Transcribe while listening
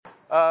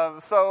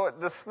So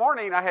this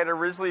morning I had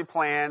originally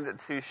planned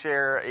to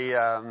share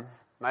a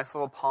nice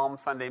little Palm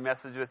Sunday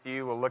message with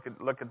you. We'll look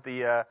at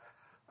the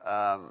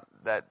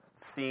that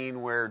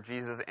scene where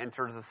Jesus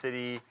enters the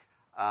city,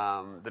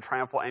 the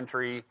triumphal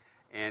entry,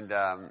 and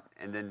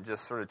then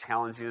just sort of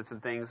challenge you with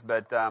some things.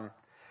 But I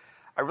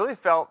really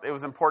felt it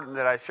was important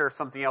that I share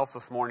something else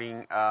this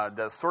morning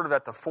that's sort of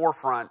at the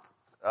forefront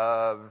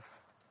of,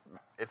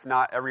 if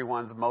not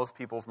everyone's, most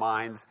people's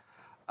minds.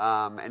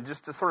 And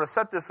just to sort of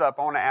set this up,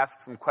 I want to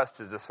ask some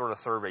questions to sort of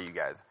survey you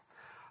guys.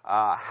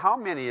 How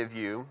many of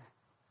you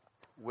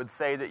would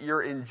say that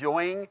you're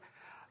enjoying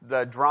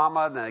the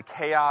drama, the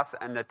chaos,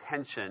 and the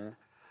tension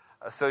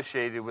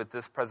associated with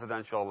this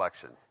presidential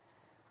election?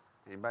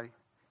 Anybody?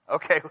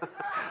 Okay.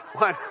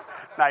 One.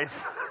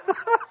 Nice.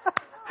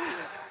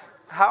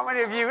 How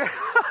many of you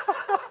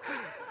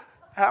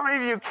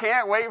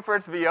can't wait for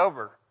it to be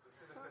over?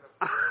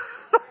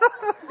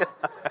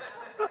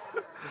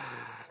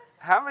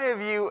 How many of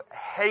you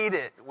hate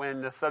it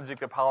when the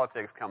subject of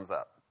politics comes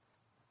up?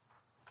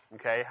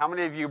 Okay. How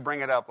many of you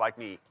bring it up like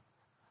me?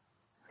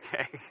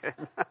 Okay.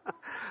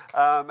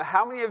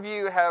 How many of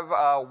you have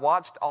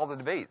watched all the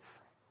debates?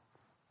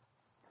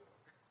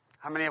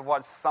 How many have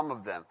watched some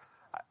of them?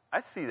 I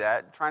see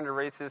that. Trying to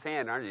raise his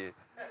hand, aren't you?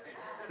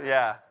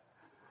 Yeah.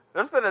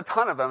 There's been a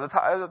ton of them. It's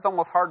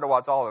almost hard to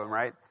watch all of them,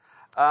 right?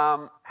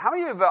 How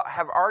many of you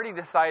have already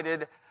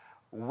decided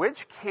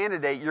which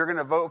candidate you're going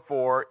to vote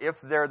for if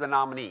they're the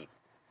nominee?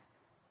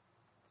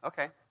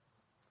 Okay. A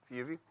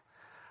few of you.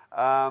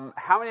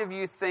 How many of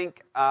you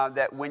think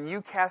that when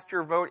you cast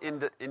your vote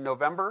in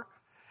November,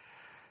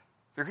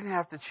 you're going to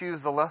have to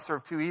choose the lesser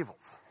of two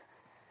evils?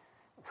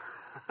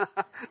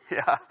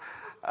 Yeah.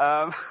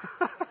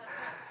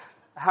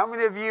 How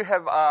many of you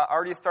have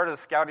already started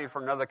scouting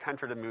for another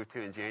country to move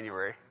to in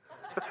January?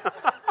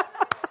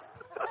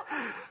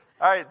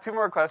 All right, two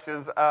more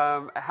questions.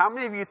 How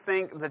many of you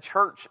think the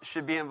church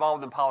should be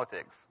involved in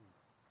politics?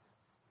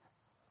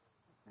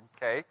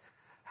 Okay.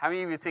 How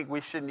many of you think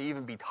we shouldn't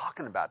even be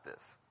talking about this?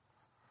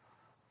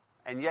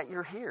 And yet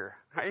you're here,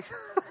 right?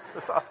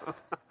 That's awesome.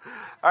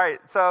 All right,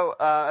 so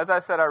as I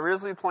said, I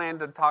originally planned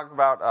to talk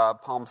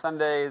about Palm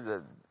Sunday,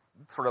 the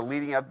sort of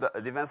the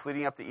events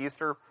leading up to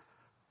Easter,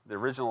 the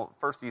original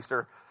first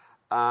Easter.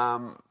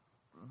 But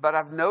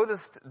I've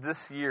noticed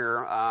this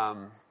year,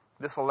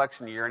 this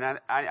election year, and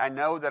I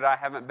know that I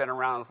haven't been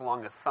around as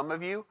long as some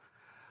of you,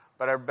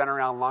 but I've been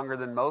around longer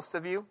than most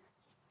of you.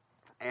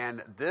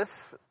 And this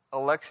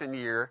election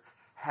year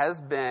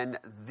has been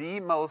the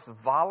most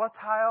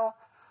volatile,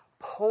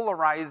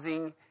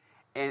 polarizing,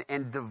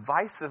 and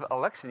divisive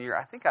election year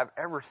I think I've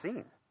ever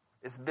seen.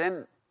 It's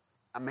been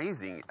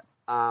amazing.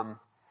 And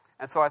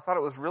so I thought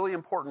it was really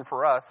important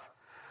for us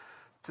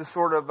to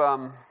sort of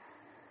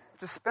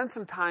just spend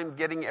some time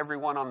getting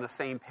everyone on the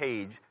same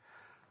page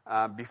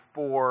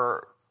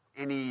before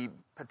any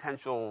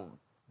potential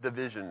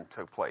division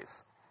took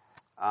place.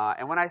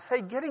 And when I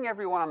say getting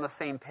everyone on the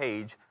same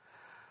page,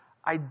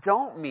 I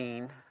don't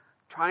mean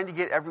trying to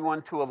get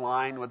everyone to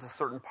align with a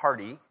certain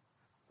party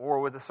or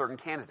with a certain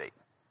candidate,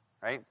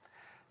 right?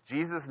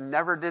 Jesus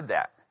never did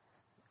that,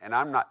 and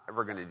I'm not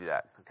ever going to do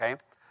that, okay?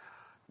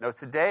 No,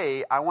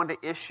 today I want to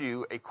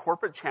issue a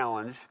corporate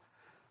challenge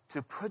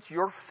to put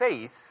your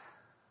faith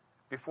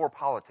before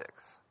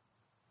politics.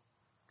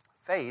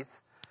 Faith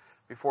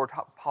before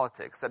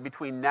politics. That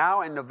between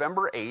now and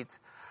November 8th,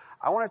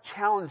 I want to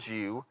challenge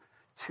you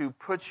to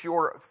put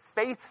your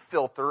faith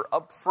filter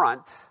up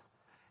front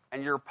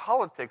and your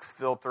politics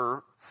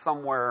filter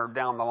somewhere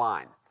down the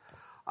line.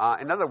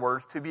 In other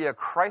words, to be a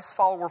Christ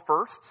follower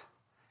first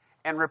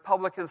and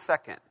Republican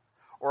second,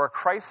 or a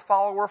Christ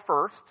follower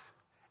first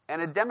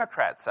and a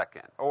Democrat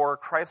second, or a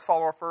Christ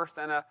follower first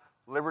and a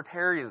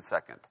Libertarian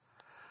second.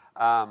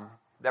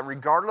 That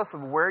regardless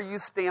of where you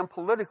stand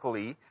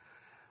politically,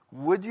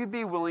 would you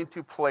be willing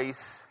to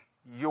place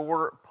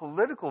your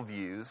political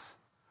views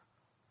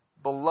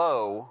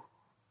below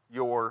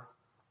your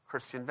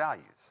Christian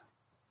values?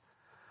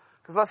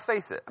 Because let's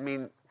face it, I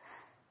mean,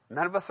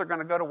 none of us are going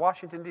to go to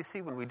Washington,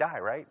 D.C. when we die,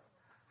 right?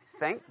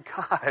 Thank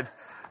God,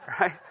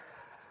 right?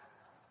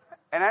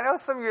 And I know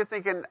some of you are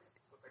thinking,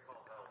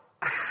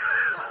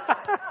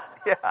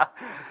 yeah.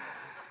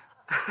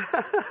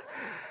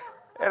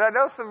 And I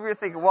know some of you are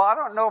thinking, well, I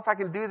don't know if I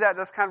can do that.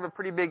 That's kind of a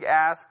pretty big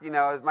ask. You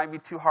know, it might be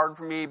too hard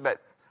for me.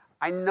 But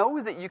I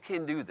know that you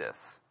can do this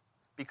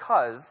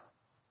because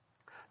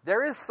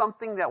there is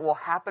something that will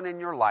happen in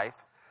your life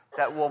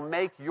that will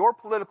make your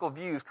political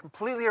views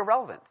completely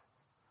irrelevant.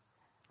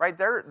 Right?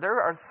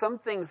 There are some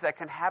things that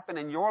can happen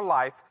in your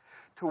life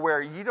to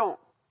where you don't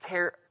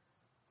care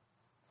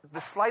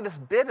the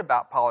slightest bit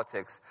about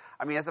politics.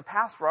 I mean, as a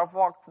pastor, I've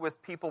walked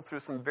with people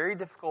through some very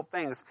difficult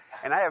things,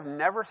 and I have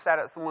never sat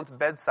at someone's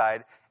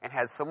bedside and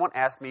had someone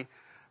ask me,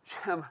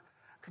 Jim,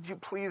 could you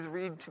please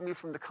read to me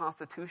from the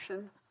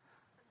Constitution?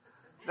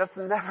 That's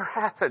never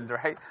happened,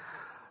 right?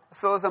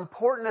 So as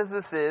important as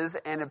this is,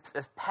 and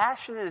as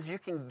passionate as you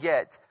can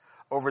get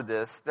over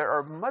this, there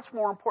are much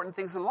more important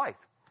things in life.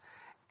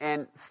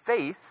 And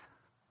faith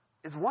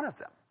is one of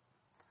them.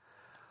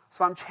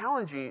 So I'm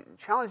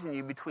challenging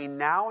you between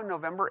now and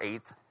November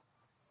 8th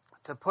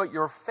to put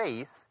your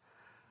faith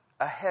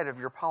ahead of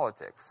your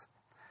politics.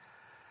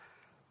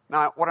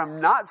 Now, what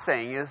I'm not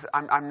saying is,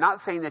 I'm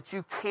not saying that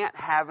you can't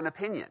have an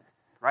opinion,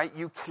 right?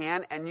 You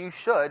can and you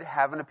should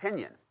have an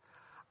opinion.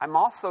 I'm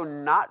also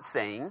not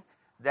saying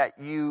that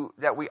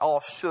we all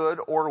should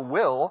or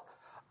will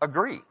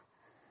agree.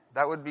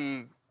 That would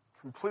be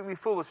completely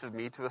foolish of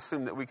me to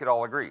assume that we could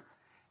all agree.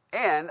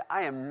 And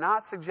I am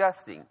not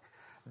suggesting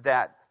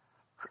that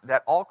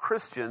all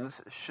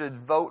Christians should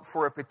vote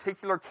for a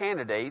particular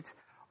candidate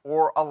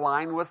or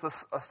align with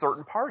a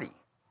certain party,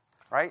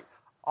 right?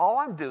 All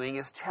I'm doing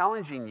is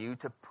challenging you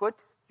to put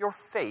your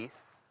faith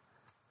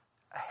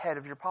ahead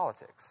of your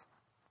politics.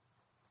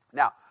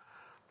 Now,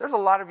 there's a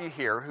lot of you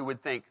here who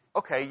would think,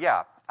 okay,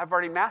 yeah, I've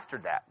already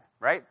mastered that,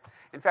 right?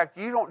 In fact,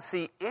 you don't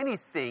see any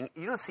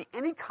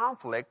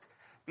conflict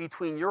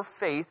between your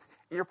faith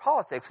and your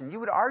politics. And you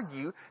would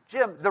argue,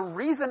 Jim, the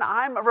reason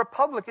I'm a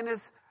Republican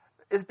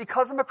is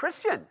because I'm a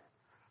Christian,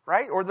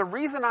 right? Or the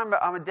reason I'm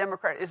a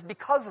Democrat is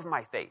because of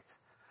my faith.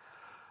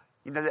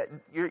 You know, that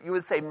you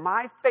would say,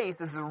 my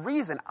faith is the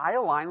reason I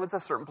align with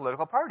a certain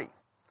political party.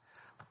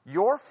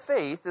 Your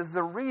faith is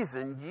the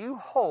reason you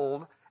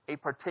hold a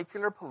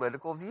particular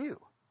political view.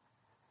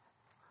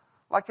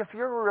 Like if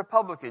you're a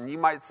Republican, you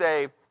might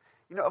say,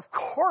 you know, of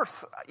course,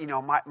 you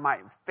know, my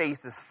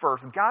faith is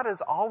first. God is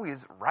always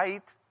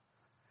right.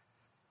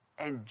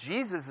 And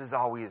Jesus is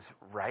always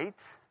right.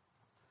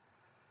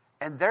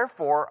 And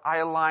therefore, I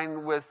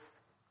align with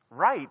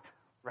right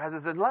rather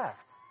than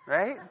left,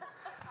 right?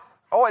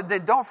 Oh, and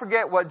then don't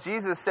forget what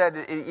Jesus said,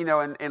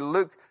 in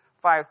Luke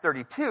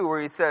 5:32,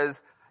 where he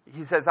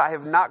says, I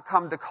have not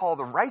come to call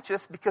the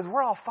righteous, because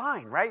we're all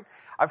fine, right?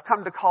 I've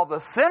come to call the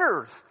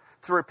sinners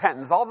to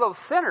repentance, all those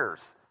sinners,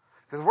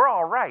 because we're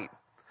all right.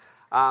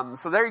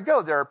 So there you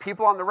go. There are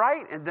people on the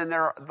right, and then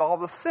there are all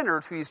the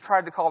sinners who he's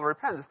tried to call to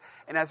repentance.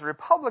 And as a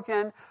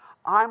Republican,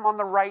 I'm on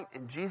the right,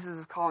 and Jesus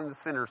is calling the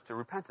sinners to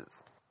repentance.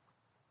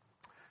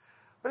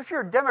 But if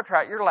you're a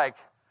Democrat, you're like,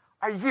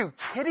 are you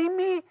kidding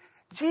me?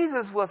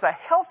 Jesus was a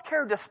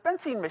healthcare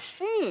dispensing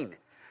machine,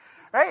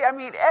 right? I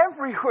mean,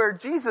 everywhere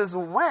Jesus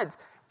went,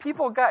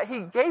 he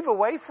gave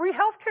away free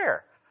healthcare.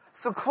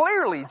 So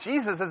clearly,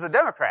 Jesus is a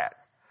Democrat.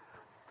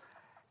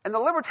 And the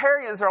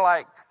libertarians are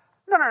like,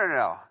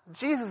 no.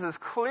 Jesus is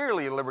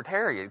clearly a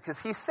libertarian,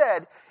 because he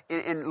said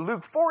in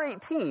Luke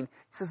 4:18, he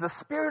says, the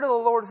Spirit of the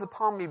Lord is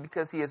upon me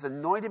because he has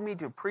anointed me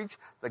to preach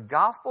the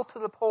gospel to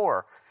the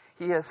poor.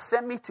 He has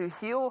sent me to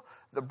heal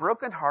the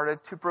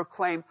brokenhearted, to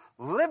proclaim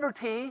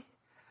liberty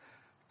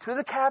to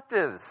the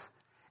captives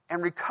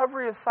and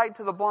recovery of sight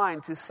to the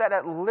blind, to set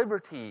at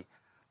liberty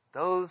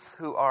those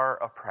who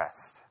are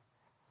oppressed.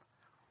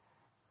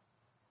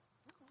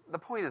 The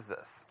point is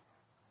this.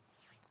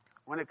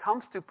 When it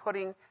comes to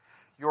putting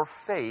your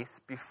faith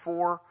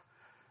before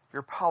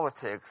your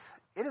politics,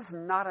 it is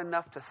not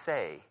enough to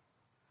say,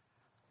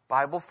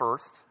 Bible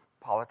first,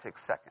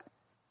 politics second,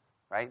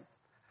 right?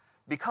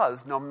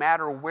 Because no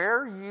matter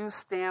where you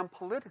stand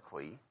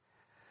politically,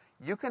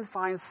 you can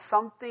find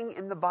something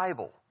in the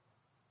Bible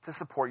to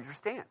support your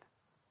stand,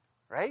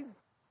 right?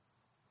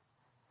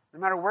 No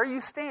matter where you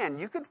stand,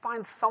 you can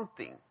find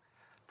something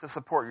to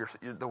support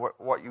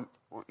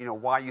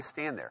why you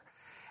stand there.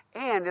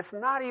 And it's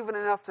not even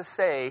enough to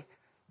say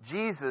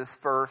Jesus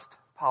first,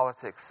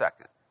 politics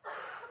second.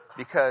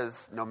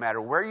 Because no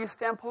matter where you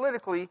stand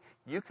politically,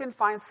 you can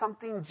find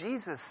something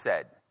Jesus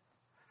said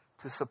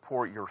to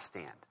support your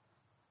stand.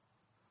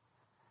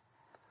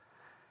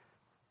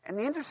 And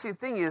the interesting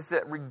thing is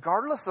that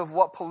regardless of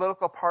what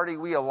political party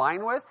we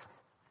align with,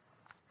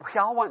 we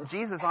all want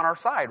Jesus on our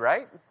side,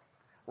 right?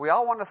 We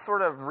all want to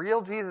sort of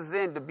reel Jesus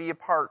in to be a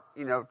part,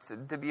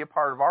 to be a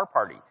part of our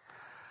party.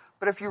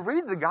 But if you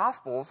read the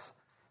Gospels,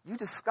 you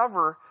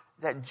discover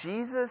that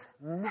Jesus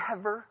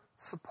never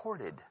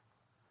supported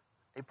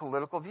a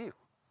political view.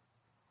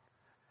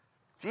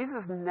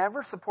 Jesus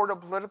never supported a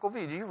political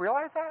view. Do you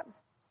realize that?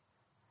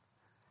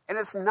 And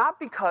it's not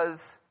because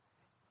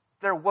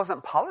there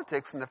wasn't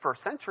politics in the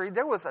first century.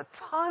 There was a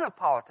ton of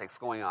politics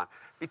going on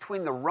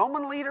between the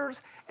Roman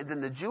leaders and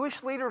then the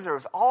Jewish leaders. There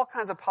was all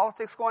kinds of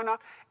politics going on.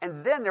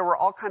 And then there were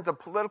all kinds of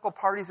political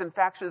parties and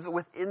factions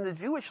within the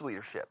Jewish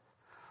leadership.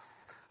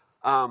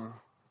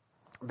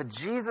 But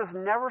Jesus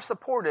never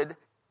supported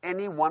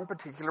any one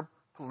particular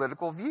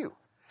political view.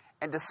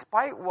 And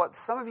despite what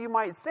some of you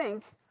might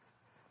think,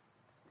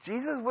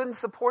 Jesus wouldn't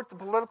support the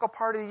political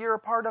party you're a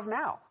part of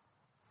now.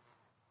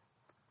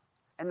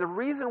 And the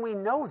reason we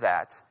know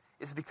that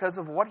is because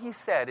of what he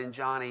said in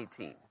John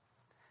 18.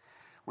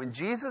 When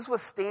Jesus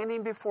was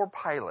standing before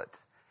Pilate,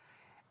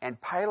 and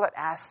Pilate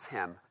asked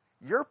him,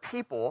 your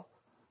people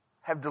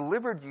have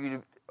delivered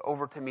you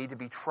over to me to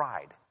be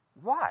tried.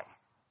 Why?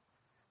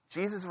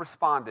 Jesus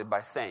responded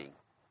by saying,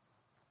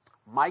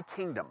 my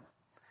kingdom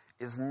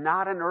is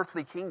not an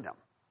earthly kingdom.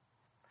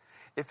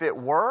 If it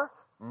were,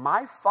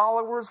 my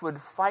followers would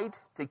fight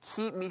to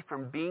keep me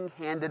from being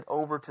handed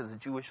over to the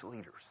Jewish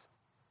leaders.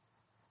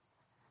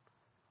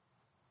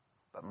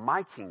 But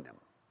my kingdom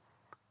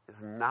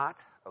is not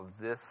of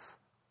this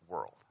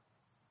world.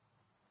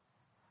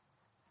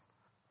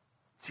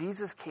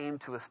 Jesus came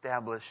to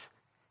establish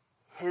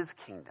his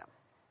kingdom,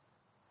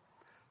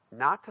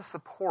 not to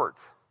support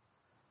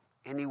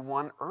any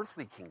one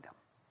earthly kingdom.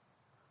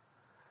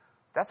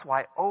 That's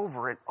why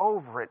over and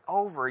over and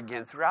over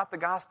again throughout the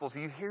Gospels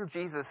you hear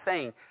Jesus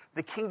saying,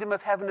 the kingdom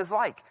of heaven is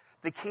like,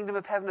 the kingdom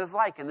of heaven is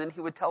like, and then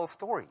he would tell a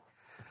story.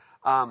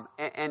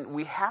 And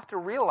we have to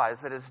realize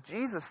that as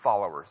Jesus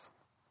followers,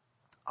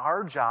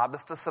 our job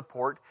is to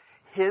support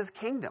his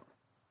kingdom,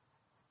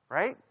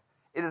 right?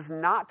 It is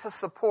not to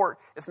support,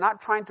 it's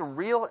not trying to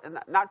reel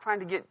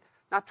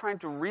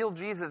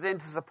Jesus in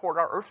to support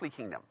our earthly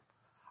kingdom.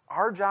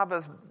 Our job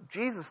as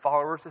Jesus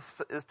followers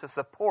is to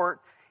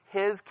support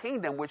his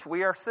kingdom, which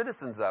we are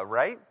citizens of,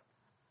 right?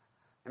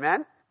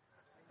 Amen?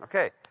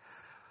 Okay.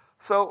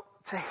 So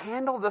to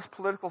handle this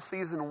political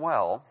season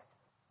well,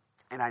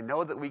 and I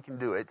know that we can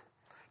do it,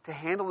 to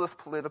handle this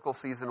political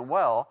season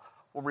well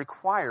will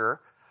require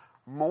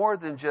more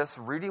than just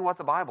reading what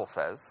the Bible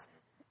says.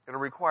 It'll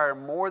require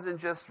more than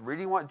just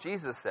reading what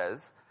Jesus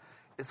says.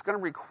 It's going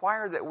to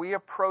require that we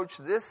approach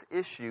this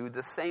issue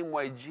the same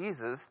way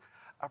Jesus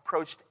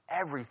approached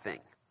everything.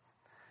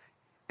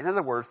 In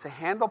other words, to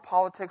handle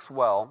politics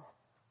well,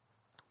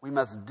 we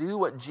must do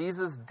what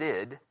Jesus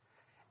did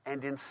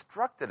and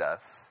instructed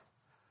us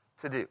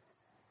to do.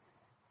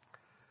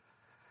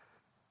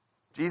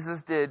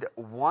 Jesus did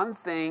one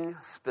thing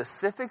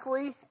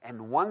specifically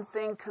and one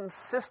thing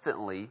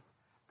consistently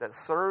that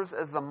serves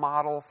as the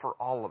model for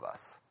all of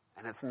us.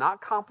 And it's not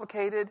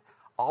complicated.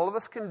 All of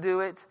us can do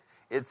it.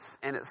 It's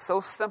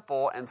so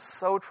simple and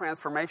so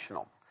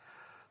transformational.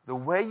 The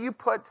way you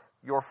put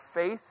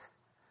faith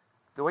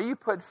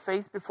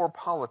before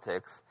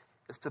politics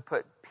is to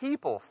put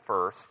people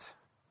first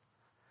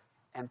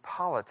and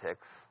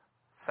politics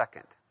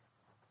second.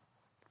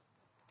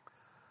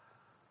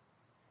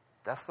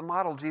 That's the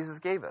model Jesus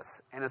gave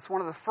us. And it's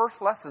one of the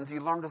first lessons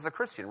you learned as a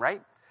Christian,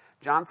 right?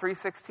 John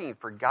 3:16,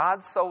 for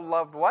God so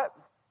loved what?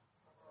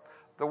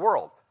 The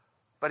world.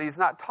 But he's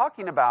not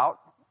talking about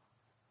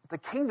the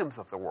kingdoms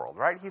of the world,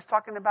 right? He's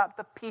talking about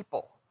the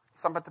people.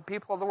 He's talking about the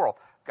people of the world.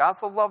 God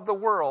so loved the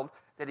world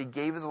that he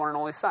gave his one and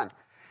only Son.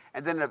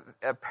 And then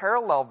a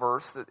parallel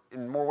verse that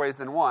in more ways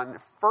than one,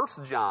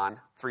 1 John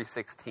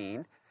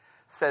 3:16,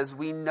 says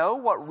we know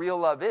what real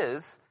love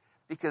is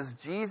because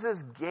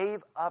Jesus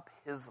gave up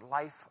his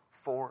life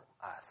for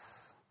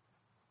us.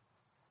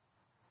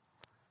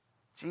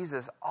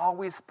 Jesus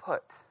always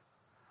put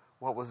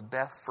what was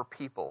best for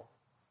people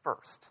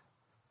first.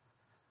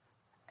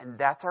 And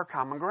that's our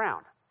common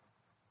ground.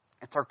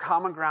 It's our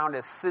common ground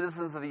as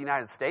citizens of the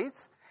United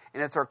States,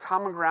 and it's our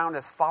common ground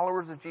as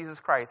followers of Jesus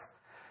Christ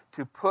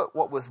to put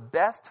what was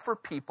best for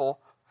people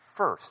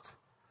first.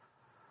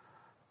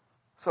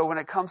 So when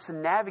it comes to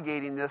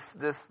navigating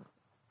this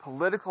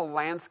political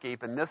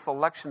landscape in this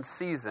election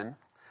season,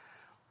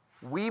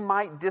 we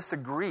might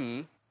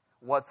disagree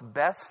what's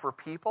best for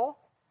people,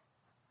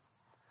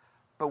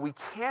 but we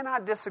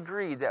cannot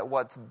disagree that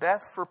what's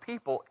best for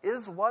people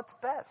is what's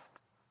best.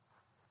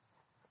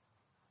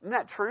 Isn't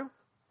that true?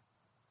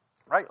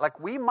 Right? Like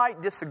we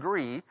might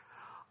disagree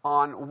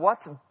on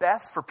what's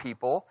best for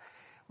people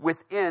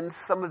within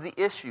some of the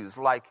issues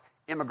like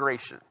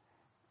immigration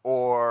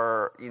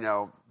or,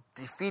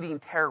 defeating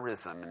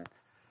terrorism and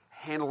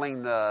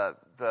handling the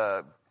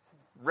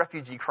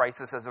refugee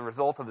crisis as a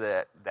result of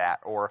that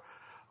or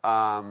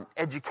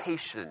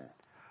education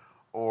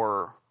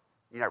or,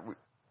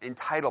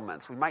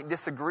 entitlements. We might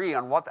disagree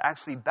on what's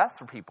actually best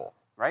for people,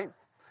 right?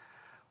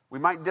 We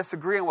might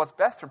disagree on what's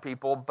best for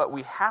people, but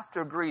we have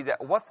to agree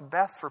that what's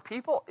best for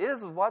people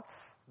is what's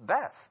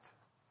best.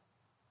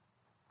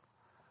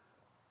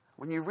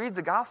 When you read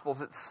the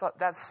Gospels,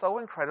 that's so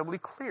incredibly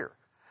clear.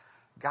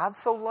 God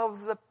so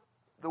loved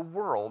the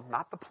world,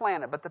 not the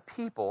planet, but the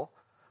people.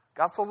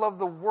 God so loved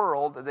the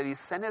world that he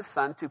sent his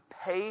Son to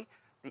pay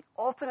the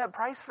ultimate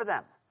price for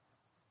them.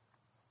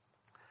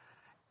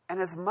 And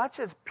as much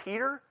as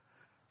Peter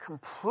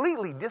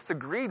completely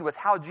disagreed with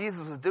how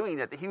Jesus was doing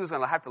it, that he was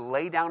going to have to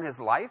lay down his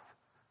life,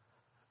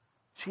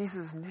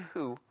 Jesus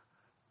knew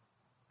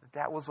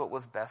that was what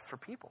was best for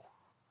people.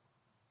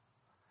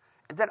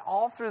 And then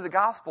all through the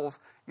Gospels,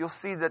 you'll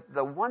see that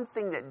the one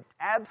thing that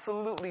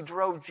absolutely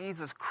drove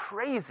Jesus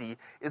crazy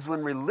is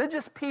when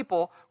religious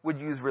people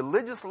would use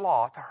religious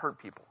law to hurt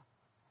people.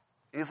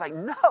 And he's like,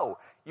 no,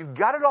 you've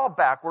got it all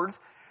backwards.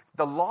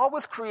 The law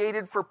was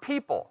created for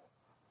people,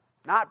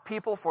 not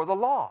people for the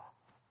law,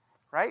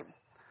 right?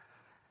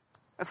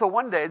 And so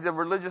one day, the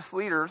religious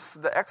leaders,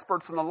 the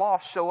experts in the law,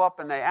 show up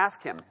and they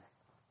ask him,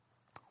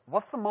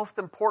 what's the most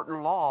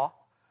important law?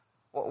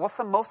 What's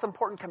the most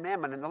important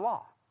commandment in the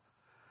law?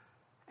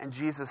 And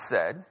Jesus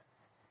said,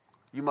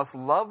 you must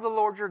love the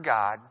Lord your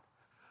God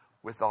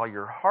with all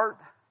your heart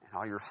and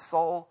all your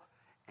soul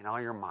and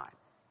all your mind.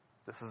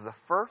 This is the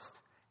first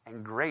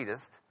and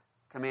greatest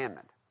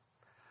commandment.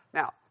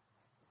 Now,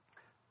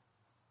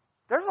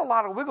 there's a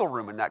lot of wiggle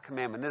room in that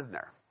commandment, isn't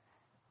there?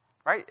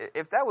 Right?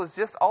 If that was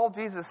just all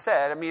Jesus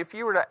said, if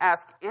you were to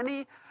ask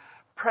any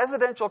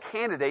presidential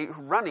candidate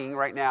running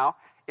right now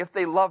if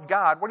they loved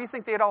God, what do you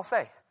think they'd all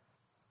say?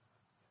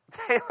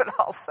 They would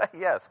all say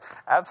yes,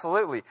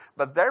 absolutely.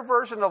 But their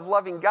version of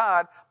loving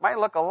God might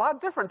look a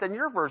lot different than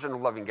your version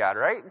of loving God,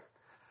 right?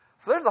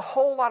 So there's a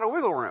whole lot of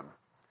wiggle room.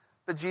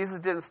 But Jesus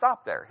didn't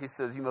stop there. He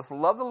says, you must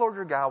love the Lord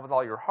your God with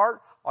all your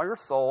heart, all your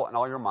soul, and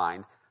all your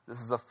mind. This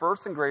is the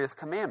first and greatest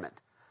commandment.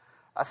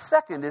 A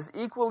second is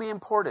equally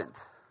important.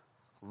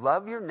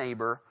 Love your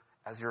neighbor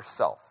as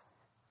yourself.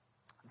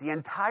 The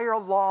entire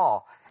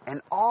law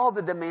and all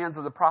the demands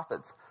of the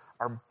prophets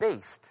are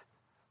based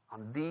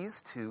on these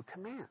two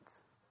commands.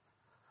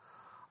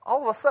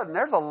 All of a sudden,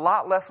 there's a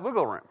lot less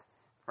wiggle room,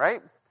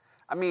 right?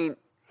 I mean,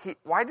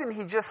 why didn't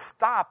he just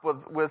stop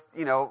with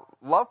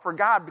love for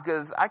God?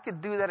 Because I could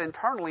do that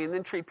internally and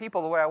then treat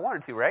people the way I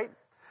wanted to, right?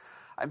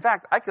 In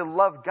fact, I could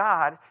love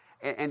God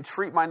and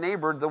treat my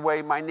neighbor the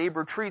way my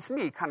neighbor treats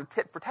me, kind of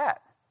tit for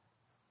tat.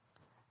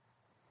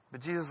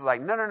 But Jesus is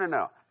like,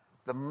 no.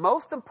 The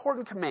most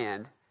important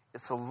command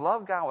is to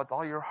love God with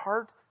all your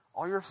heart,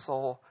 all your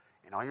soul,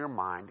 and all your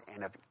mind.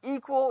 And of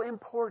equal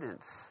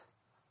importance,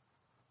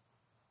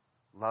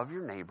 love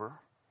your neighbor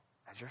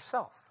as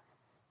yourself.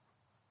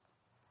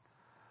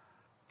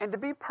 And to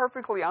be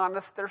perfectly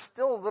honest, there's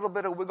still a little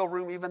bit of wiggle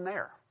room even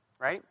there,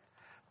 right?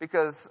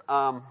 Because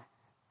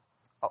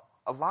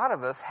a lot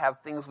of us have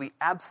things we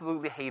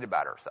absolutely hate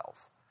about ourselves.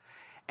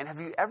 And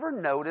have you ever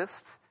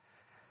noticed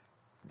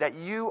that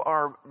you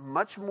are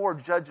much more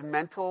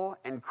judgmental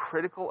and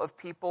critical of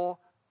people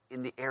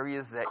in the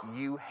areas that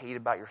you hate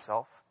about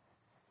yourself?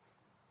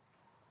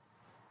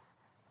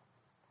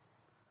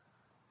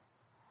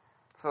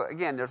 So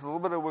again, there's a little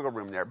bit of wiggle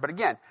room there. But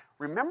again,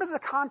 remember the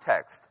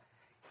context.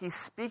 He's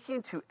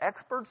speaking to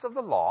experts of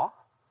the law,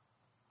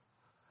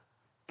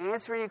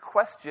 answering a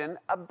question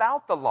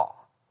about the law,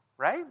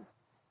 right?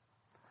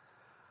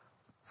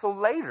 So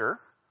later,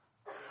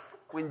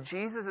 when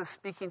Jesus is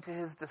speaking to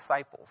his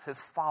disciples, his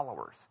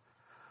followers,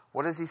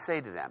 what does he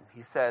say to them?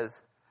 He says,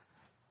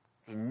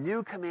 a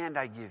new command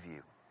I give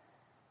you,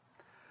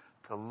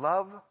 to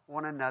love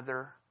one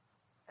another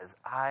as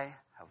I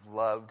have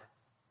loved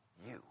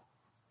you.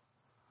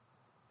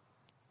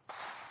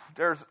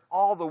 There's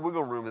all the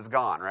wiggle room is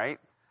gone, right?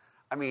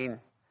 I mean,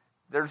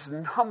 there's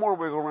no more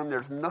wiggle room.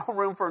 There's no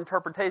room for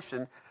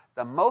interpretation.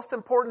 The most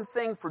important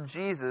thing for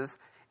Jesus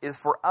is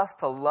for us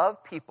to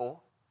love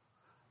people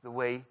the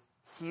way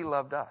he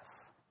loved us.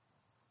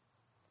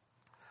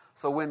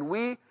 So when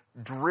we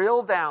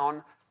drill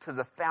down to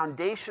the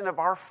foundation of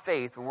our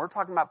faith, when we're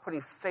talking about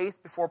putting faith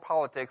before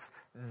politics,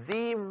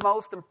 the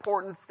most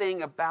important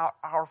thing about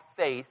our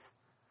faith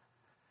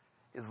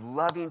is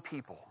loving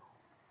people.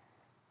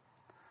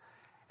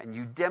 And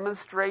you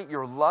demonstrate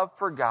your love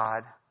for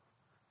God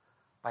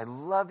by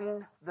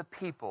loving the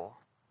people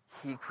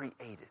he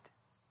created.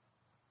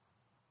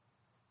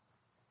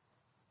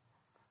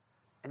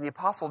 And the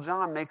Apostle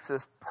John makes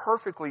this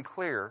perfectly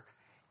clear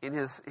in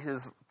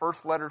his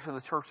first letter to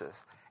the churches.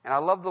 And I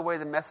love the way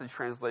the Message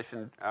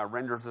translation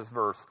renders this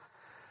verse.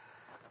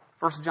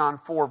 1 John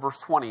 4, verse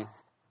 20.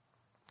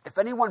 If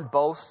anyone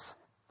boasts,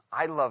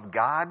 I love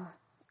God,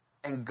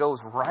 and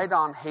goes right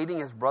on hating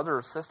his brother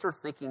or sister,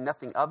 thinking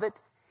nothing of it,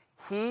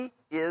 he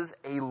is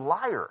a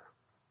liar.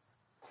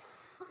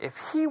 If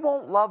he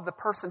won't love the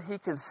person he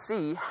can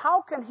see,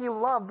 how can he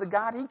love the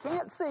God he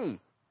can't see?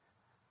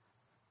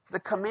 The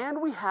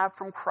command we have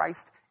from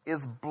Christ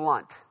is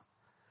blunt.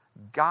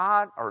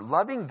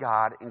 Loving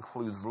God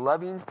includes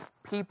loving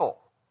people.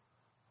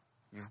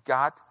 You've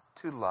got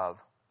to love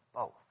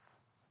both.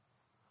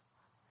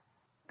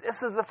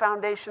 This is the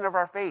foundation of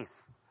our faith.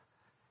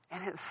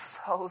 And it's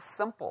so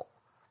simple.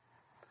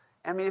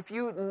 I mean, if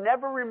you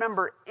never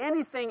remember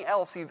anything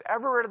else you've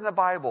ever read in the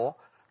Bible,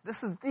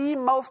 this is the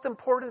most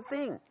important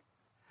thing.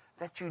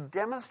 That you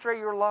demonstrate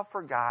your love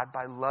for God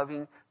by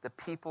loving the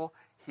people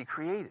he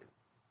created.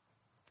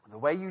 The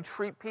way you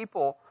treat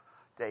people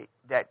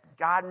that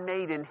God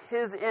made in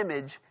his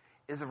image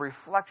is a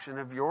reflection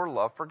of your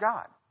love for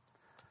God.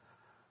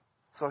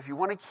 So if you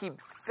want to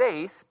keep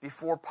faith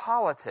before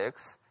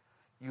politics,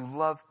 you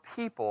love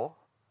people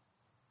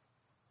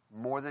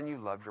more than you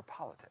love your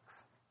politics.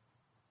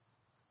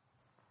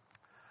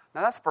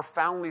 Now that's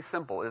profoundly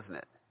simple, isn't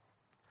it?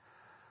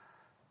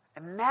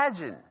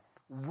 Imagine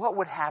what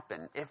would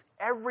happen if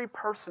every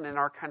person in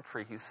our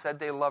country who said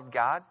they loved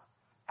God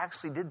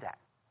actually did that.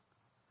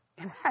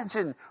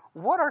 Imagine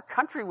what our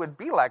country would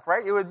be like,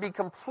 right? It would be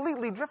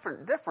completely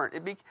different.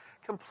 It'd be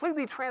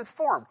completely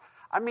transformed.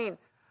 I mean,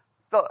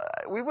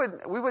 we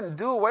wouldn't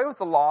do away with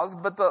the laws,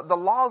 but the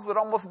laws would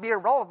almost be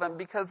irrelevant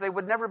because they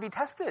would never be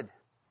tested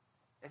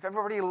if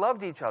everybody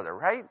loved each other,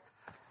 right?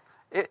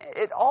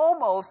 It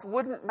almost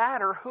wouldn't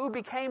matter who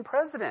became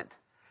president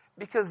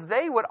because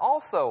they would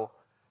also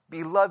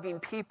be loving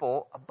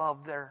people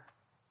above their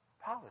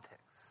politics.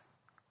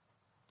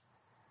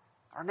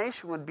 Our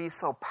nation would be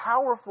so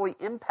powerfully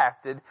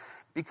impacted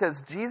because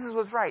Jesus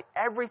was right.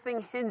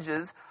 Everything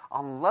hinges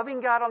on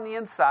loving God on the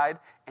inside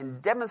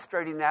and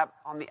demonstrating that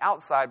on the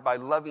outside by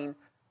loving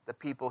the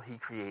people he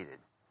created.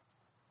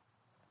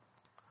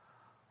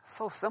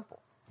 So simple.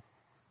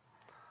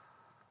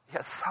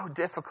 Yet so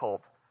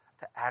difficult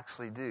to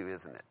actually do,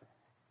 isn't it?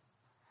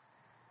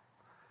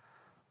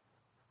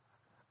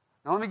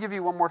 Now let me give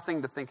you one more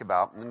thing to think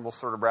about, and then we'll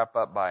sort of wrap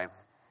up by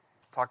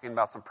talking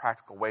about some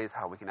practical ways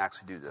how we can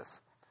actually do this.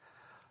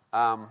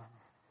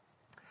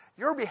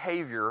 Your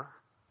behavior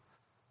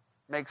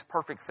makes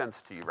perfect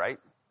sense to you, right?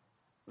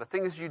 The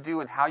things you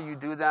do and how you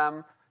do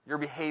them, your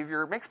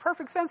behavior makes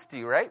perfect sense to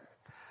you, right?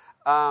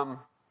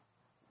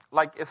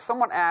 Like if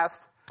someone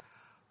asked,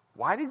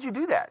 why did you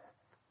do that?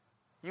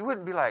 You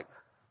wouldn't be like,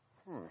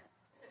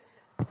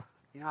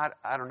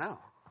 I don't know.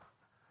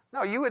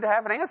 No, you would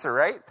have an answer,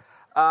 right?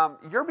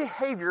 Your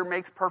behavior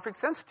makes perfect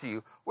sense to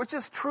you, which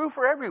is true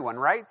for everyone,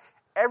 right?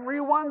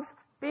 Everyone's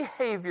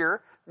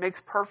behavior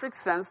makes perfect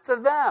sense to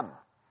them.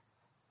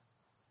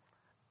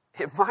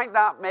 It might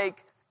not make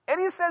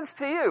any sense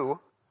to you,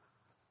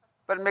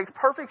 but it makes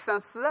perfect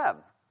sense to them.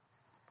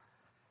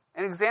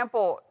 An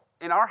example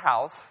in our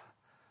house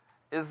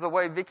is the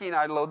way Vicki and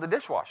I load the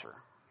dishwasher.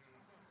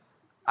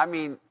 I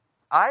mean,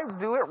 I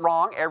do it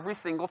wrong every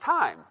single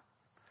time.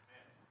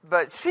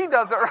 But she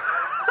does it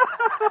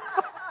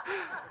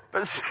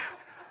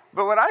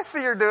But when I see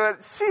her do it,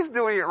 she's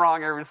doing it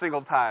wrong every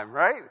single time,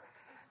 right?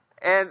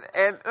 And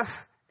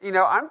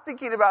I'm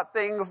thinking about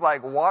things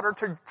like water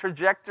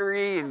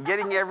trajectory and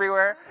getting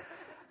everywhere.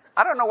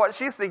 I don't know what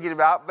she's thinking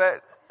about,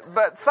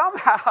 but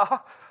somehow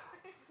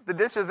the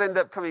dishes end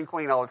up coming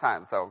clean all the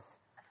time.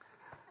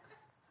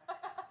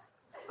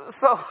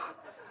 So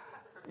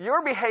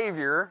your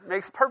behavior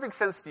makes perfect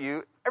sense to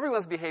you.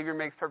 Everyone's behavior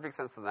makes perfect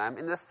sense to them.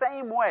 In the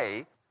same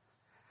way,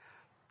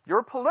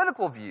 your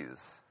political views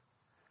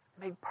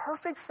make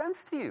perfect sense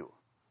to you.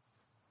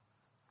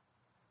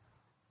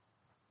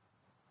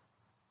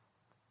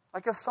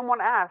 Like if someone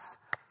asked,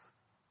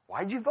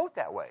 why'd you vote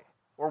that way?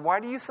 Or why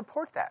do you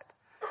support that?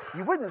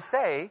 You wouldn't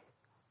say,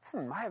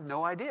 I have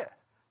no idea.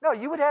 No,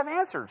 you would have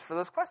answers for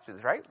those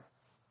questions, right?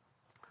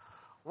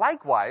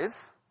 Likewise,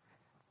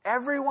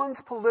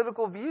 everyone's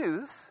political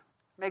views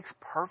makes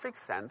perfect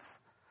sense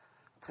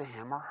to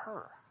him or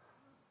her.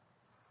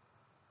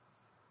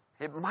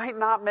 It might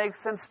not make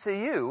sense to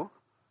you,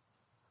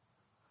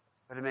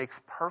 but it makes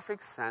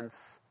perfect sense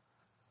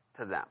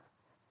to them.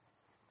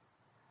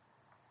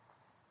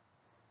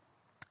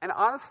 And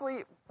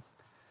honestly,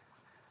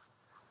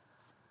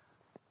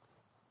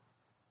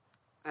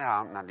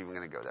 I'm not even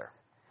going to go there.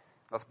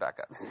 Let's back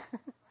up.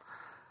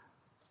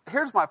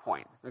 Here's my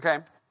point, okay?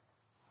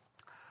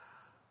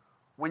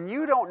 When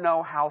you don't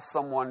know how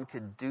someone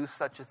could do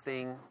such a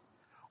thing,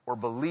 or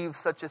believe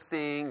such a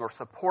thing, or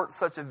support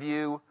such a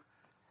view,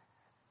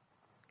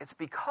 it's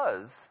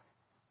because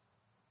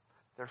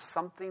there's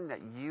something that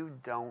you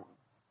don't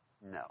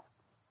know.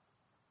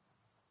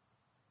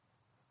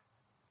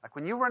 Like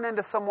when you run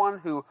into someone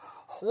who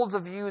holds a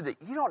view that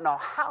you don't know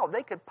how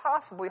they could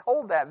possibly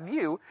hold that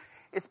view,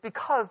 it's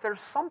because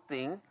there's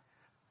something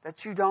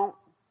that you don't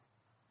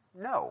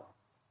know.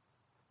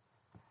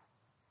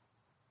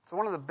 So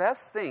one of the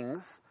best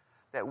things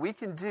that we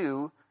can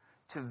do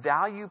to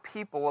value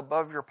people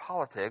above your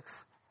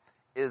politics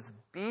is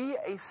be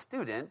a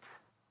student,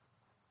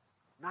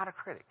 not a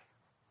critic.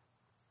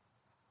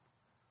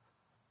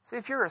 See,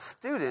 if you're a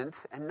student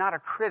and not a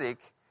critic,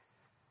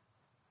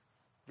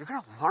 you're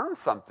going to learn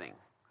something,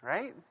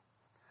 right?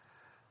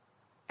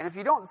 And if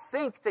you don't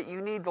think that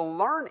you need to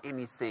learn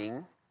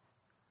anything,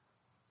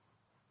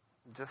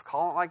 just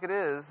call it like it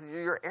is,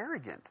 you're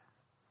arrogant,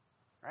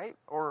 right?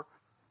 Or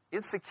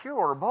insecure,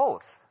 or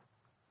both.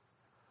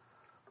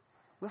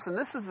 Listen,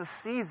 this is a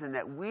season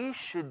that we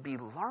should be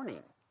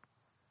learning.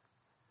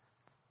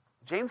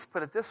 James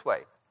put it this way.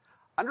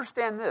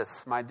 Understand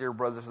this, my dear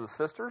brothers and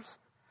sisters.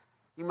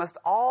 You must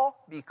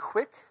all be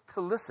quick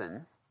to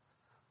listen,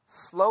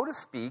 slow to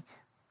speak,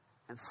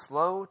 and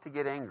slow to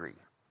get angry.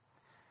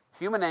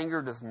 Human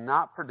anger does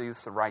not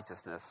produce the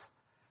righteousness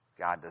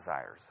God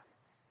desires.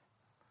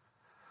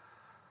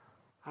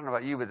 I don't know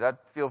about you, but that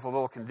feels a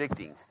little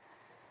convicting.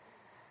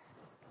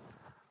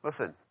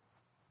 Listen,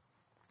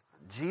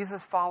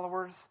 Jesus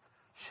followers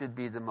should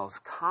be the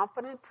most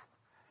confident,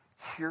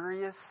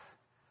 curious,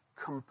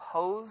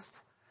 composed,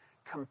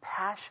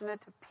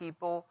 compassionate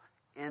people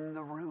in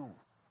the room.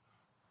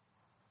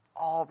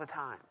 All the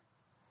time.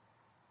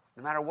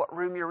 No matter what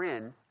room you're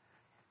in,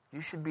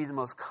 you should be the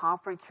most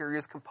confident,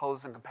 curious,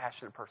 composed, and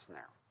compassionate person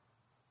there.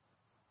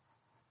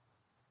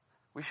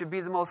 We should be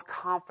the most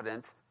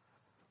confident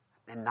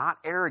and not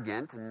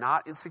arrogant and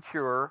not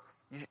insecure,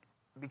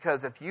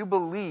 because if you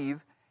believe,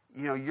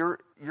 your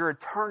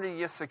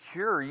eternity is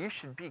secure, you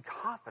should be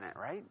confident,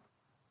 right?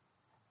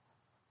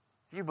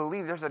 If you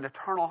believe there's an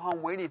eternal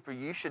home waiting for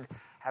you, you should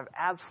have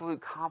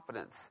absolute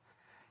confidence.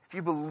 If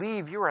you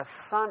believe you're a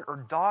son or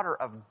daughter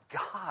of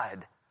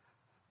God,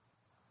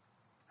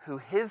 who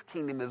his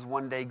kingdom is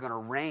one day going to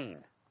reign,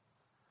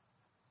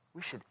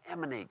 we should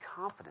emanate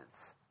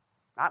confidence.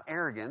 Not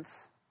arrogance,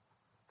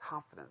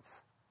 confidence.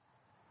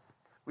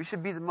 We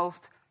should be the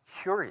most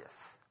curious.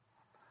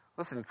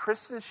 Listen,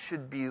 Christians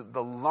should be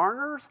the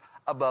learners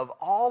above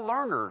all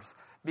learners,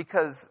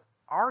 because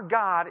our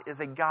God is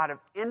a God of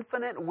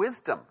infinite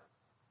wisdom.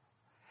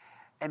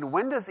 And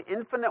when does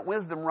infinite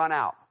wisdom run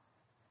out?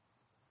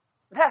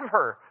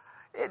 Never.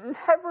 It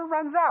never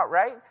runs out,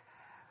 right?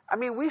 I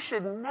mean, we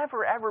should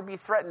never, ever be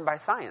threatened by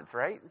science,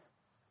 right?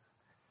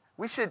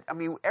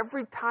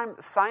 Every time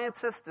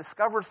scientists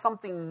discover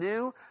something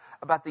new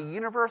about the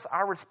universe,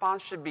 our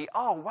response should be,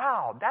 oh,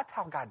 wow, that's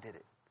how God did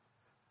it.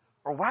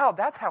 Or, wow,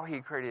 that's how he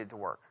created it to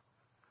work,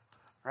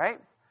 right?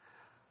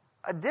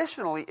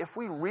 Additionally, if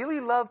we really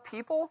love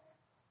people,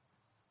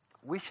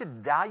 we should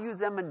value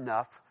them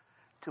enough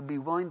to be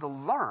willing to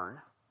learn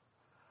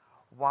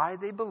why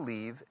they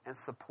believe and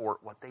support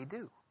what they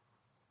do.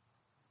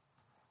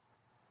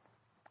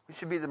 We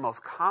should be the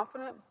most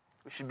confident,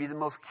 we should be the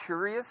most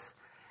curious,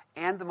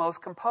 and the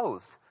most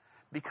composed,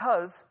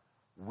 because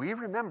we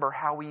remember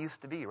how we used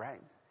to be,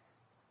 right?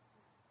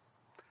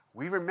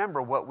 We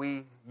remember what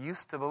we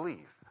used to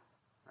believe,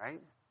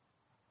 right?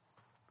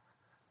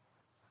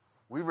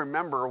 We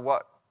remember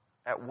what,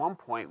 at one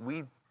point,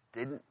 we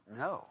didn't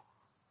know.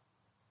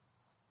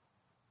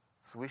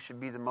 So we should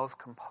be the most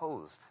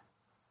composed.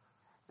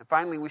 And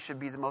finally, we should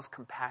be the most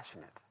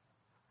compassionate,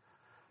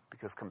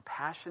 because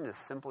compassion is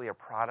simply a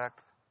product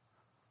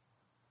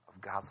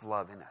of God's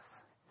love in us.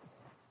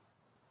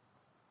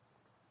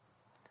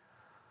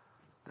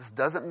 This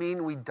doesn't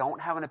mean we don't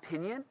have an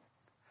opinion.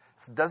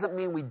 This doesn't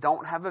mean we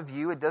don't have a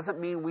view. It doesn't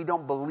mean we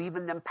don't believe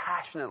in them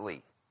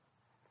passionately.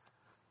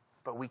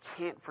 But we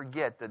can't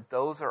forget that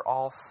those are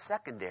all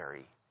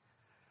secondary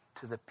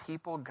to the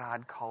people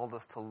God called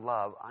us to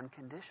love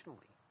unconditionally.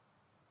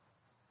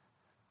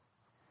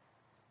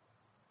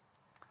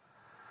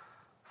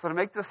 So to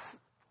make this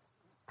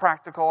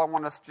practical, I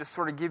want to just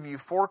sort of give you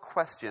 4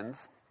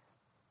 questions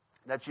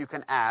that you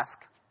can ask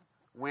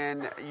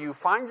when you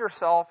find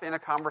yourself in a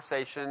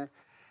conversation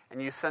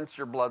and you sense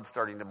your blood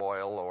starting to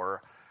boil,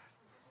 or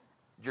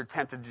you're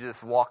tempted to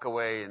just walk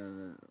away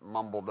and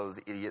mumble those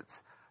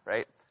idiots,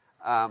 right?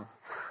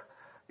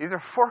 These are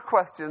 4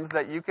 questions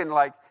that you can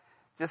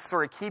just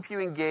sort of keep you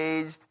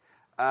engaged.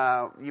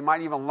 You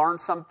might even learn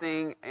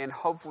something and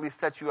hopefully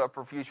set you up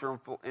for future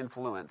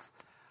influence.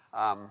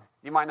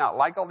 You might not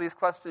like all these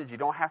questions. You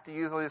don't have to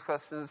use all these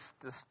questions.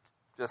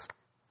 Just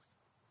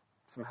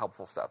some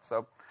helpful stuff.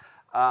 So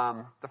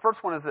the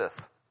first one is this.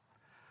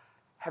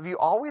 Have you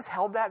always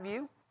held that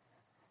view?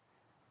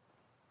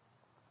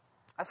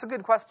 That's a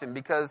good question,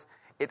 because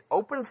it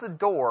opens the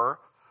door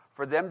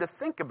for them to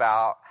think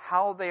about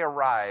how they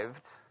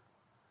arrived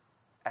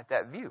at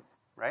that view,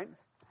 right?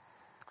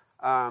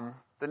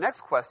 The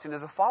next question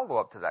is a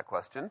follow-up to that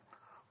question,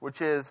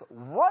 which is,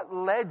 what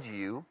led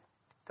you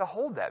to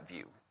hold that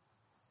view?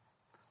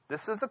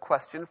 This is a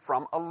question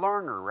from a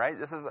learner, right?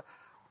 This is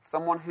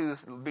someone who's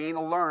being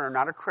a learner,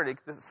 not a critic,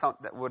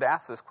 that would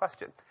ask this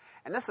question.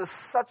 And this is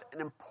such an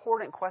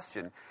important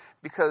question,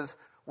 because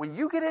when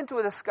you get into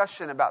a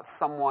discussion about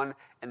someone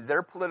and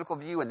their political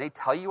view, and they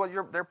tell you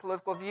what their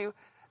political view,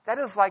 that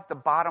is like the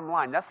bottom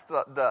line. That's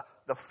the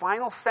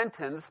final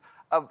sentence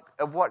of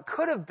what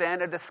could have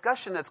been a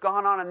discussion that's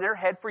gone on in their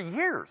head for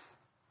years,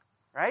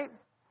 right?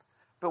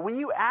 But when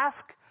you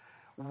ask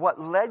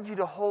what led you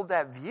to hold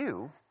that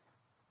view,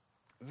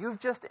 you've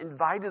just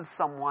invited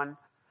someone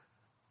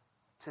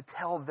to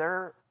tell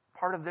their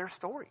part of their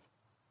story.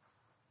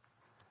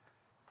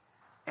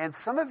 And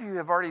some of you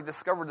have already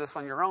discovered this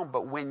on your own,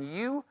 but when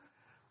you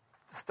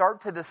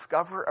start to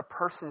discover a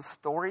person's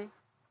story,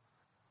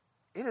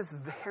 it is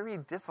very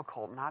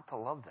difficult not to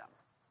love them.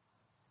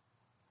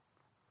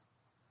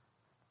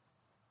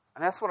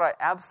 And that's what I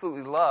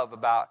absolutely love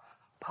about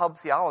pub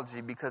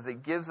theology, because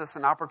it gives us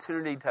an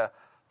opportunity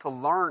to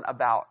learn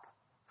about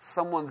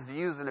someone's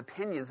views and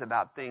opinions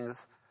about things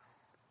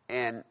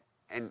and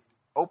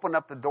open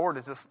up the door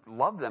to just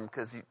love them,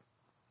 because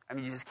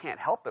you just can't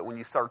help it when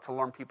you start to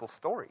learn people's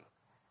story.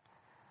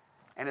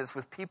 And it's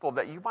with people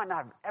that you might not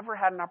have ever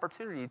had an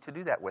opportunity to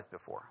do that with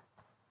before.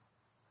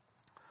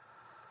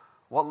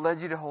 What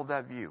led you to hold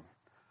that view?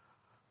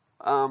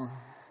 The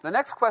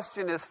next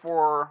question is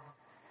for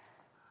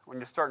when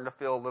you're starting to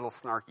feel a little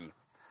snarky.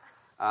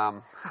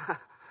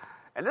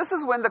 And this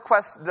is when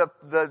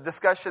the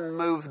discussion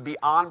moves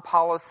beyond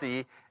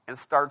policy and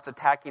starts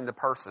attacking the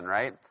person,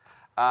 right?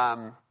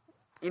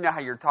 You know how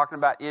you're talking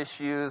about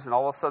issues, and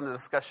all of a sudden the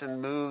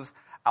discussion moves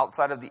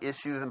outside of the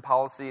issues and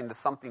policy into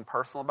something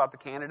personal about the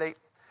candidate.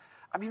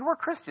 I mean, we're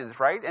Christians,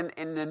 right?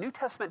 And the New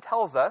Testament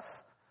tells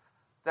us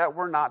that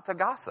we're not to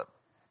gossip.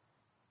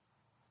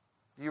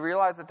 Do you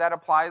realize that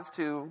applies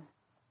to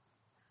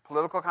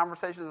political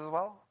conversations as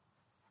well?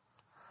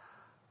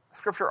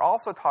 Scripture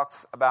also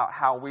talks about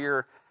how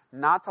we're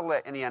not to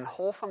let any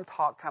unwholesome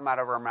talk come out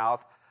of our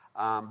mouth,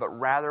 but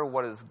rather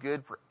what is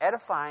good for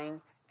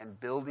edifying and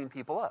building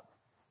people up.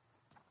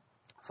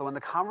 So when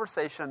the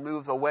conversation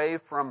moves away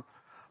from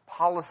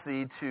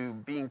policy to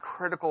being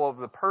critical of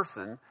the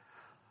person,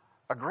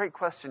 a great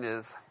question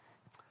is,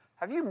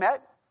 have you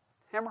met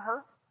him or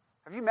her?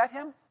 Have you met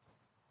him?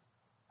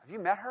 Have you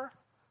met her?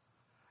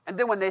 And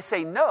then when they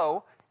say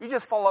no, you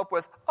just follow up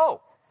with,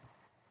 oh.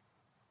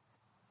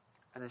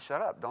 And then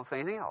shut up. Don't say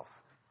anything else.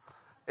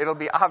 It'll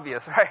be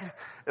obvious, right?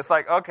 It's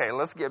like, okay,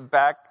 let's get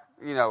back,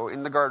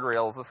 in the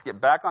guardrails. Let's get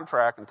back on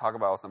track and talk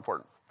about what's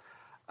important.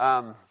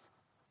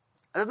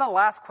 And then the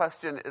last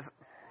question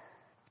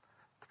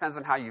depends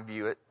on how you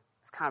view it.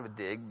 It's kind of a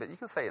dig, but you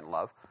can say it in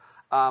love.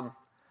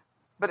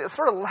 But it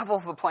sort of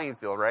levels the playing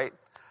field, right?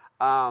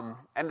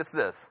 And it's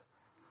this.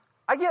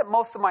 I get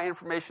most of my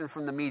information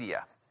from the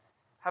media.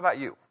 How about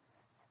you?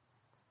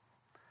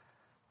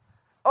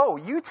 Oh,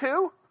 you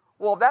too?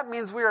 Well, that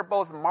means we are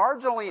both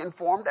marginally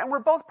informed and we're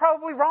both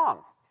probably wrong,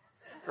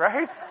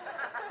 right?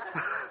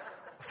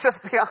 Let's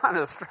just be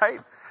honest, right?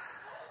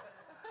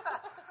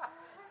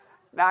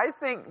 Now, I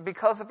think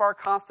because of our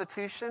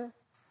Constitution,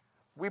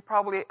 we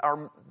probably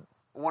are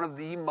one of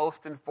the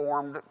most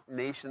informed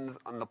nations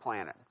on the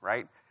planet,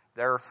 right?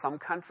 There are some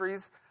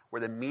countries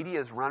where the media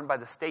is run by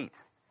the state,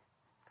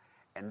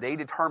 and they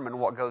determine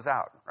what goes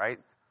out, right?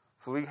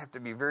 So we have to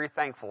be very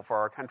thankful for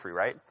our country,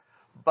 right?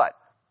 But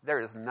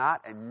there is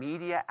not a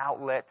media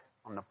outlet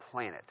on the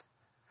planet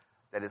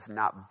that is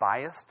not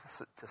biased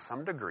to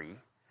some degree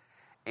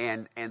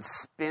and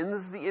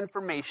spins the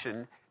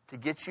information to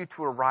get you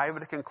to arrive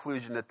at a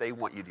conclusion that they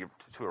want you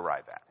to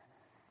arrive at,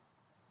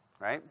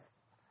 right?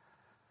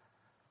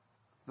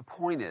 The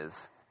point is,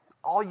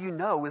 all you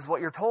know is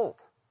what you're told.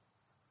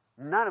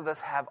 None of us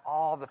have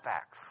all the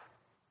facts.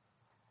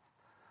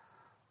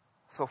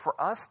 So for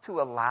us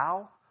to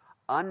allow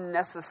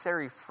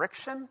unnecessary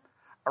friction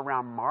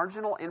around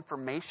marginal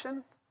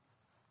information,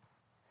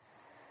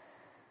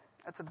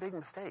 that's a big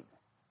mistake.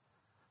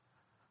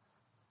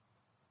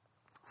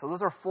 So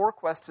those are 4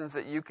 questions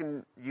that you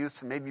can use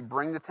to maybe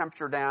bring the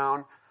temperature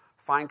down,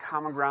 find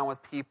common ground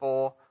with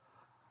people.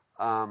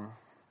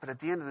 But at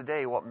the end of the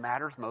day, what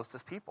matters most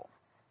is people.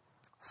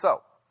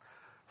 So,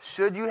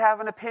 should you have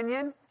an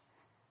opinion?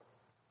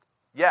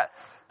 Yes,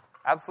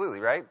 absolutely,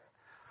 right?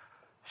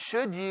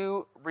 Should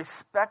you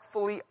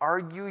respectfully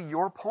argue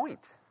your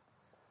point?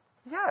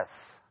 Yes.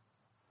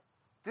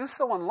 Do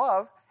so in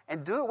love,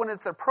 and do it when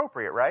it's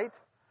appropriate, right?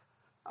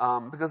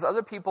 Because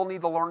other people need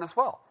to learn as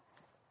well.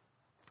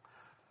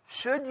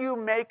 Should you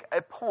make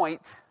a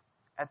point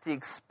at the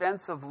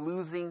expense of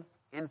losing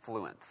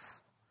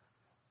influence?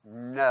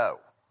 No.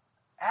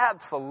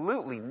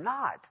 Absolutely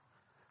not.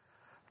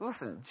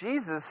 Listen,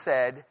 Jesus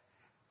said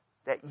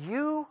that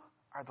you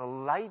are the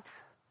light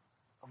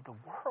of the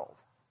world.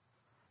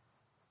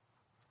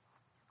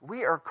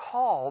 We are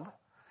called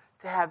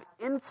to have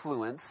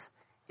influence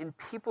in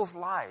people's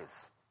lives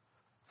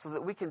so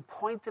that we can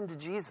point them to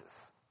Jesus,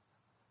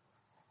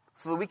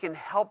 so that we can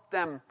help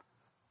them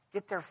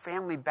get their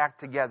family back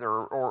together,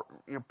 or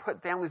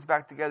put families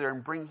back together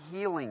and bring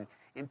healing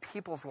in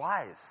people's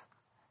lives.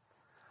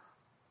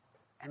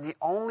 And the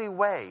only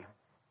way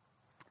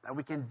that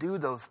we can do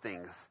those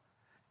things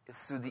is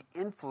through the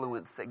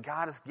influence that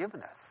God has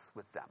given us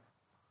with them.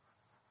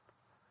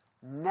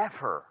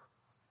 Never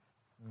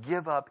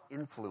give up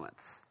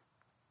influence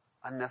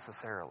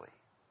unnecessarily.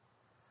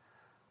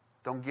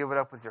 Don't give it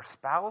up with your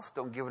spouse.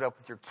 Don't give it up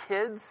with your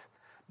kids.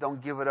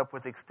 Don't give it up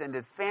with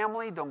extended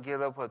family. Don't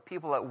give it up with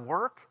people at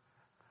work.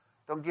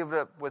 Don't give it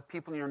up with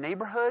people in your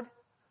neighborhood.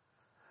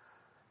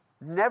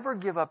 Never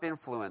give up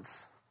influence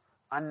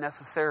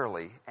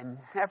unnecessarily, and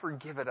never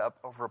give it up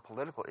over a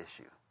political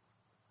issue.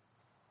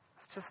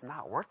 It's just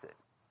not worth it.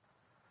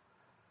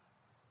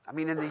 I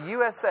mean, in the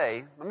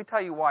USA, let me tell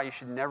you why you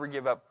should never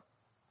give up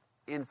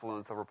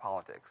influence over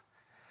politics.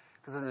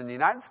 Because in the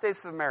United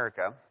States of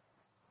America,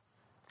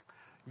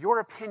 your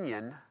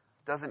opinion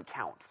doesn't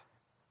count.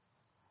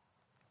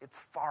 It's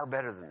far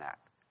better than that,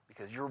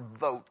 because your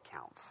vote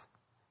counts,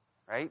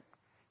 right?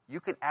 You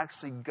can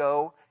actually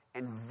go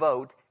and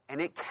vote, and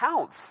it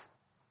counts.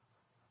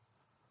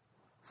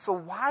 So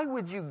why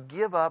would you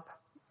give up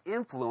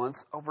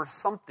influence over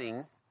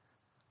something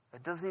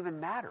that doesn't even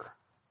matter?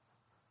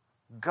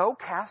 Go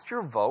cast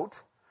your vote,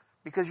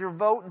 because your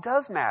vote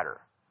does matter.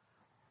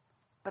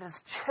 But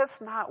it's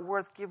just not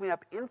worth giving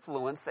up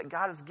influence that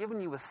God has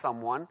given you with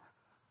someone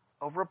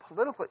over a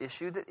political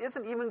issue that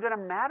isn't even going to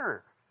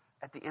matter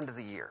at the end of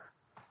the year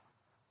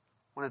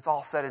when it's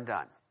all said and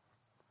done.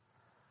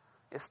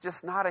 It's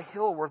just not a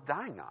hill worth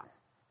dying on.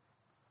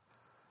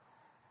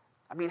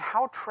 I mean,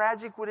 how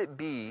tragic would it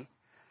be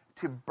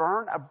to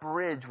burn a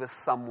bridge with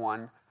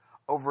someone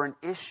over an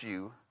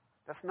issue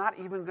that's not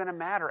even going to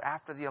matter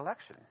after the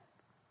election?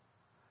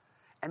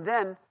 And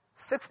then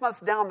 6 months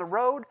down the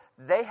road,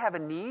 they have a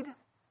need.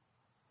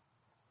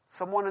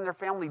 Someone in their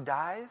family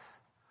dies.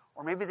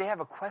 Or maybe they have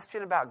a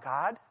question about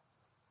God.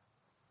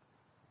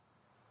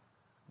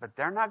 But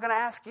they're not going to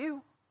ask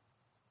you,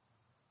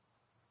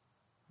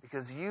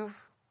 because you've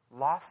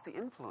lost the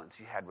influence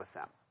you had with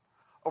them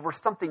over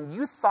something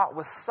you thought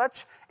was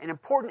such an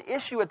important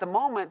issue at the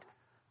moment,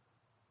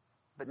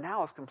 but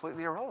now is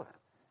completely irrelevant.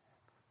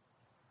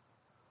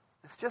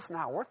 It's just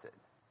not worth it.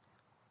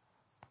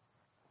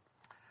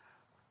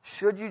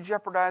 Should you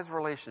jeopardize a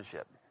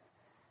relationship?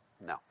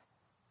 No.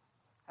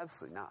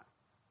 Absolutely not.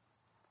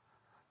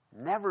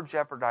 Never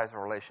jeopardize a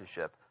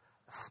relationship,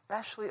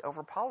 especially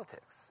over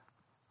politics.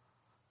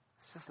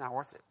 It's just not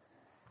worth it.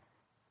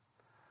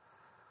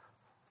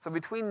 So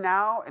between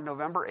now and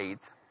November 8th,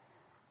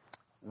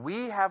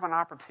 we have an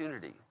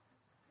opportunity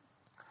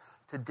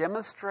to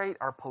demonstrate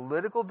our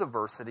political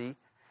diversity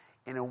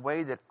in a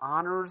way that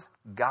honors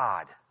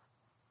God,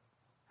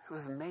 who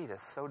has made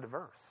us so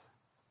diverse.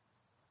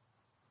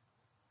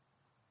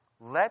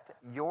 Let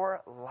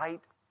your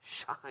light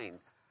shine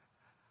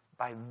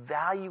by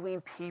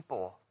valuing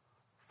people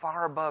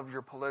far above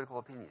your political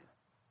opinion.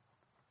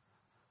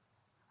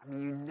 I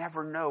mean, you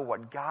never know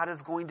what God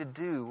is going to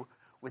do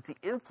with the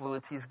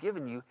influence He's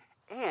given you,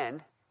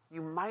 and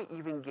you might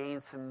even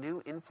gain some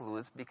new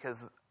influence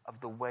because of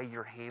the way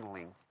you're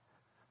handling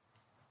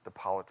the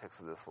politics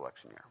of this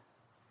election year.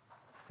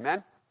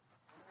 Amen?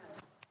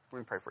 Let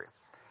me pray for you.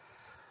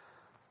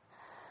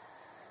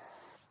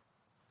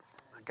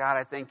 God,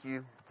 I thank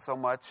you so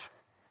much.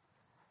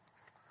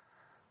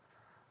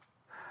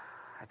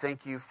 I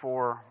thank you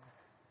for,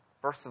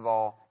 first of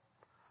all,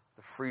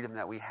 the freedom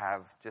that we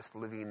have just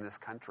living in this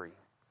country.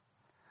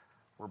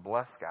 We're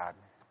blessed, God.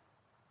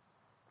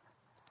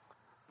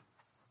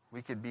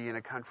 We could be in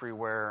a country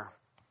where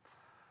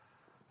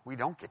we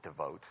don't get to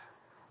vote.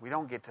 We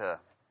don't get to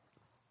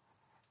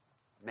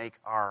make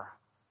our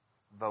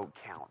vote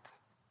count.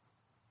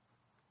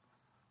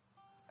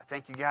 I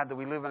thank you, God, that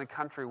we live in a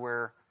country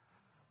where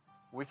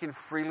we can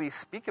freely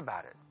speak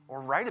about it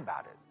or write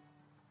about it.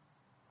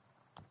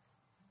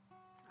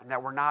 And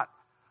that we're not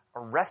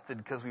arrested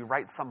because we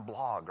write some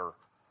blog or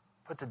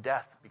put to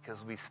death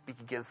because we speak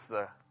against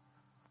a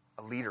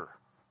leader.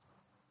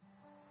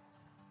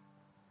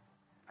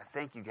 I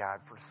thank you,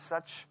 God, for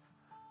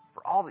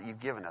all that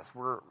you've given us.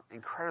 We're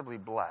incredibly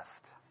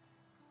blessed.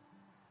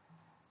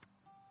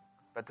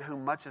 But to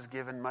whom much is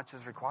given, much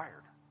is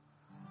required.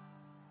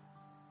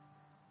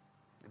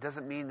 It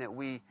doesn't mean that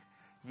we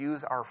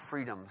use our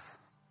freedoms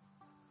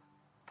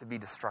to be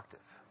destructive.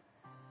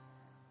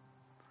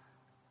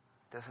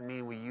 It doesn't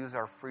mean we use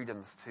our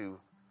freedoms to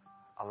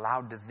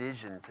allow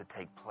division to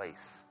take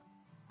place.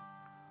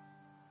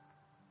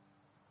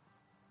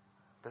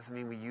 It doesn't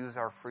mean we use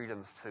our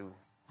freedoms to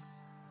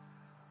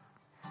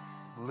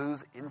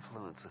lose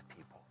influence with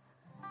people.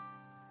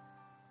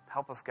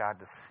 Help us, God,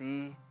 to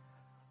see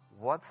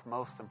what's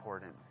most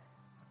important.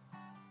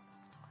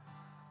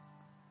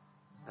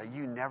 That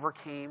you never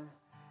came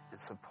and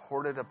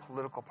supported a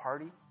political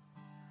party.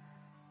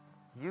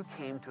 You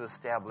came to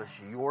establish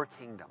your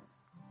kingdom.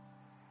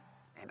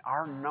 And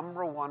our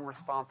number one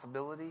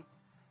responsibility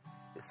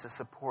is to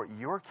support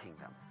your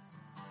kingdom,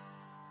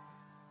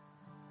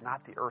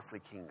 not the earthly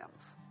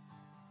kingdoms.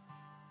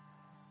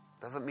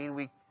 Doesn't mean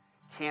we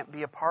can't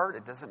be a part.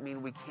 It doesn't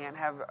mean we can't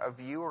have a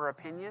view or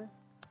opinion.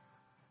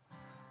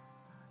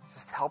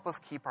 Just help us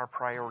keep our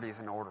priorities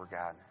in order,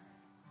 God.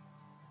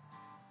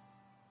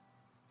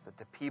 That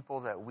the people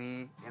that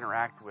we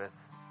interact with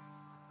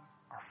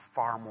are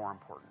far more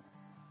important.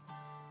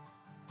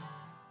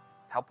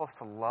 Help us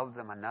to love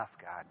them enough,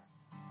 God,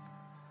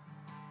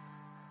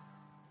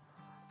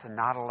 to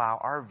not allow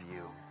our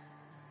view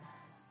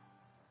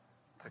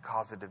to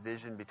cause a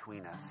division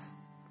between us.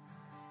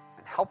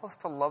 And help us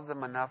to love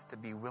them enough to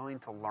be willing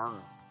to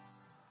learn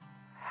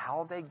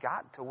how they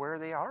got to where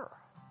they are.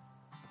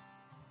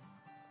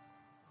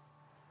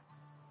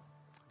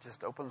 It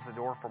just opens the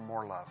door for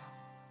more love.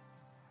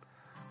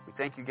 We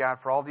thank you,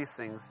 God, for all these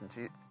things.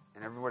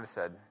 And everybody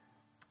said,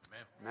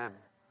 Amen. Amen.